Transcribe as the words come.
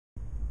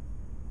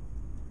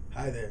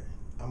Hi there,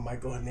 I'm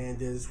Michael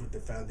Hernandez with the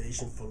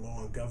Foundation for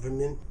Law and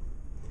Government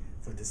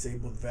for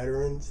Disabled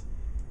Veterans,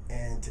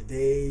 and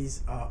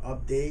today's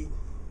update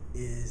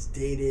is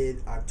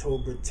dated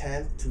October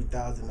 10th,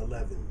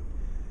 2011.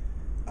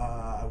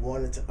 I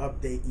wanted to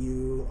update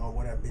you on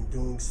what I've been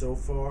doing so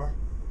far.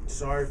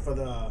 Sorry for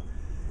the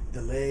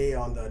delay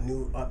on the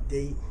new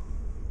update.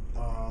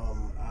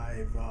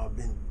 I've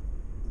been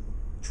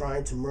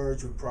trying to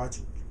merge with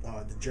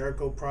the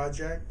Jericho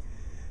Project.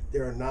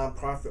 They're a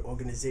nonprofit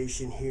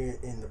organization here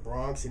in the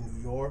Bronx in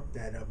New York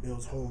that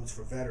builds homes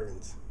for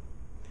veterans.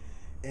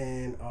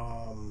 And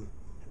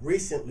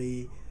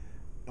recently,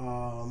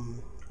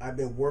 I've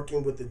been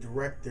working with the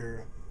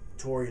director,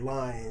 Tori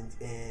Lyons,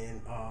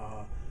 and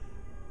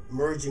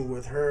merging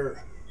with her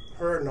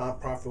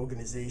nonprofit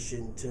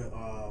organization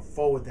to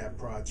forward that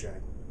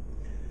project.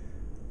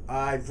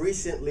 I've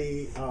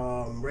recently,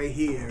 right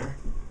here,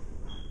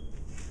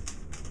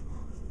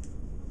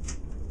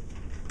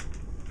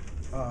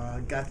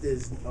 got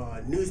this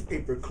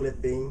newspaper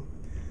clipping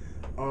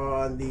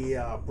on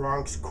the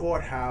Bronx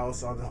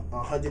courthouse on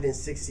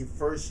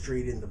 161st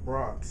Street in the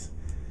Bronx,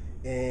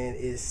 and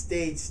it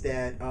states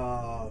that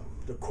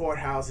the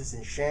courthouse is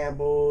in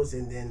shambles,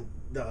 and then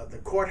the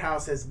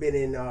courthouse has been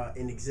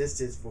in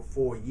existence for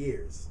 4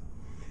 years,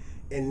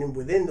 and then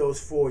within those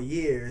 4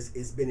 years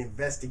it's been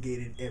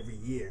investigated every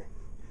year.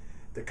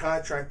 The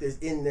contractors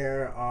in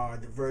there are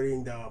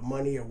diverting the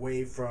money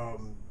away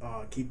from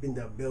keeping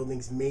the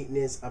building's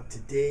maintenance up to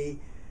date.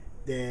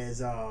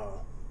 There's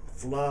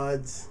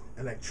floods,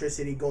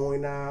 electricity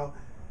going out,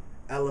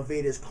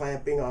 elevators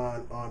clamping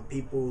on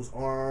people's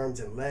arms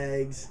and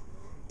legs.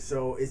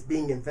 So it's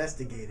being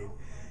investigated.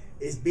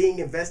 It's being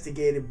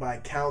investigated by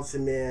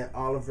Councilman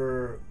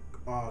Oliver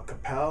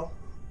Koppell,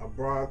 a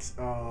Bronx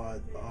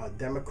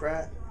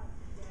Democrat.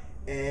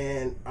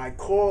 And I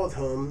called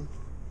him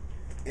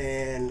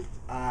and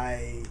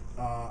I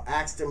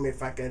asked him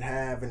if I could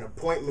have an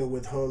appointment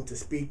with him to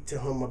speak to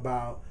him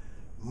about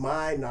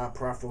my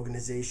nonprofit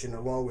organization,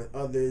 along with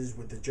others,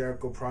 with the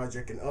Jericho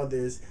Project and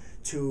others,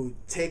 to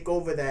take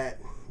over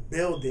that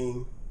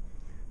building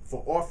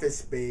for office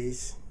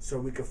space so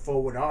we could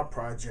forward our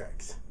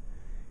projects,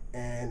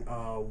 and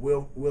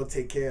we'll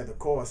take care of the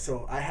cost.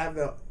 So I have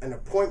an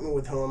appointment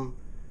with him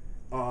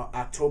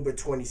October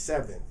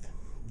 27th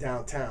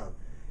downtown,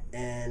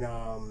 and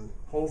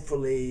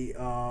hopefully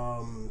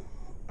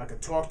I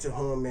could talk to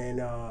him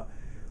and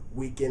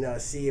we can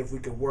see if we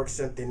could work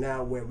something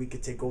out where we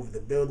could take over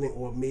the building,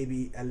 or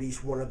maybe at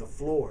least one of the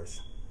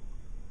floors.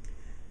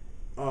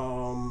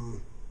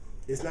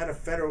 It's not a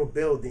federal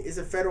building. It's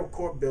a federal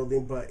court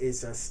building, but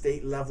it's a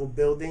state level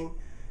building.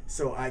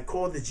 So I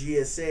called the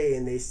GSA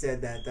and they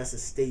said that that's a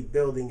state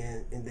building,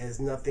 and there's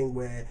nothing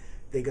where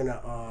they're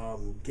gonna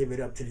give it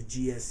up to the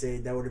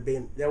GSA. That would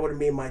have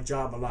made my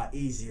job a lot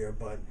easier.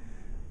 But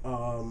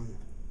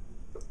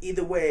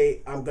either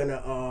way, I'm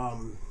gonna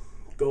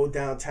go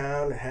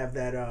downtown and have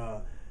that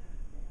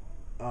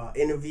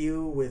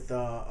interview with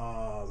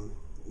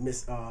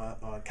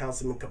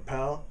Councilman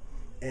Koppell,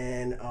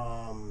 and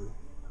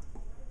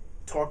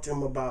talk to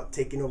him about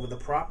taking over the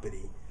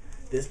property.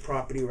 This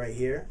property right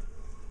here.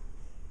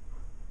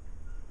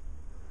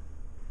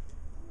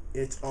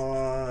 It's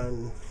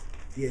on,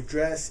 the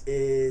address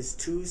is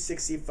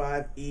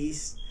 265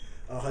 East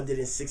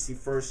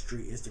 161st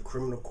Street is the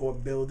criminal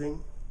court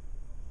building.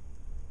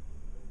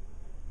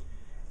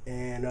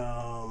 And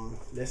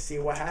let's see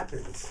what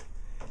happens.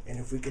 And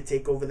if we could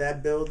take over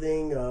that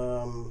building,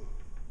 I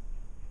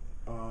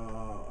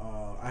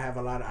have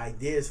a lot of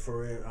ideas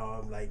for it.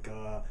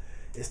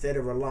 Instead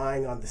of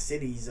relying on the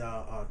city's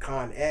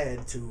Con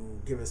Ed to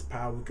give us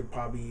power, we could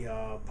probably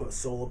put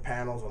solar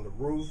panels on the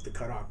roof to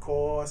cut our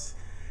costs,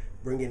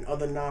 bring in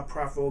other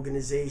nonprofit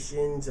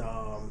organizations,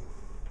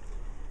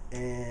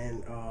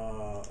 and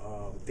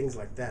things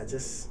like that.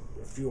 Just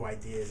a few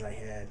ideas I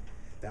had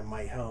that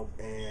might help,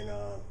 and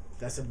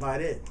that's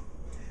about it.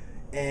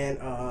 And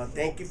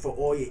thank you for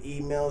all your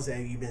emails that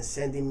you've been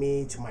sending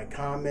me, to my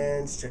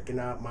comments, checking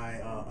out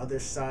my other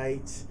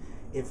sites,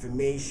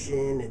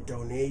 information and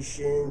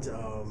donations,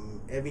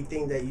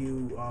 everything that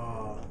you've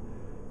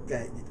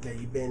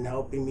been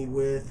helping me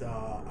with.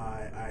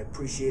 I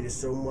appreciate it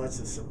so much,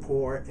 the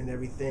support and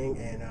everything,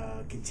 and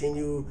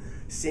continue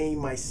seeing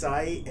my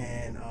site,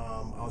 and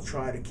I'll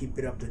try to keep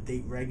it up to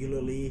date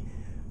regularly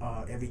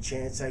every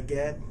chance I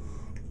get.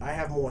 I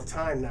have more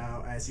time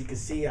now. As you can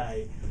see,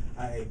 I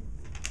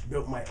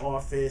built my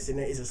office, and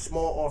it's a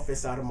small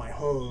office out of my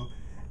home,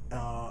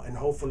 and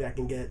hopefully I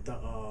can get the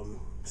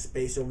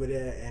space over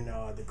there in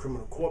the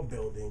criminal court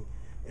building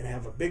and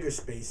have a bigger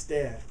space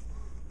there.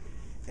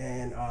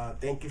 And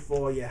thank you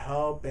for your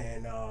help,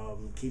 and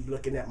keep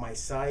looking at my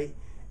site,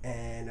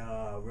 and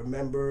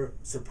remember,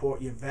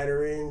 support your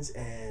veterans,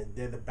 and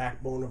they're the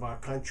backbone of our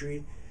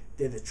country.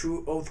 They're the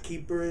true oath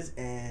keepers,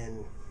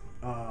 and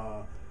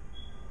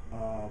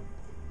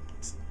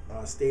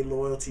stay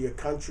loyal to your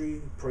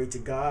country, pray to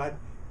God,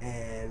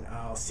 and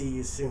I'll see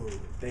you soon.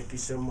 Thank you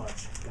so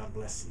much. God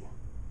bless you.